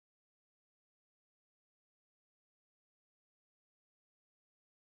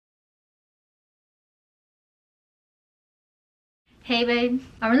Hey babe,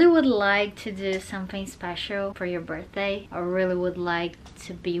 I really would like to do something special for your birthday. I really would like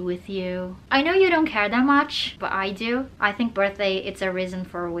to be with you. I know you don't care that much, but I do. I think birthday, it's a reason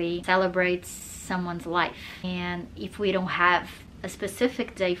for we celebrate someone's life. And if we don't have a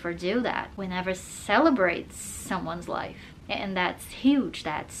specific day for do that, we never celebrate someone's life. And that's huge,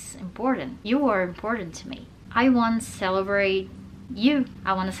 that's important. You are important to me. I want to celebrate you.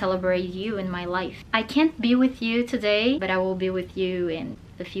 I want to celebrate you in my life. I can't be with you today, but I will be with you in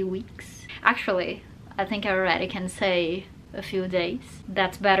a few weeks. Actually, I think I already can say a few days.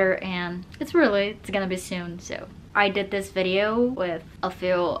 That's better, and it's gonna be soon. So I did this video with a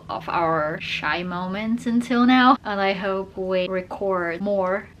few of our shy moments until now, and I hope we record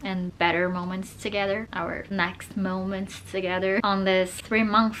more and better moments together, our next moments together on this 3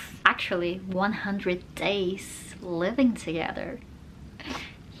 months, actually 100 days living together.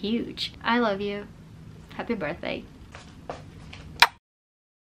 Huge. I love you. Happy birthday.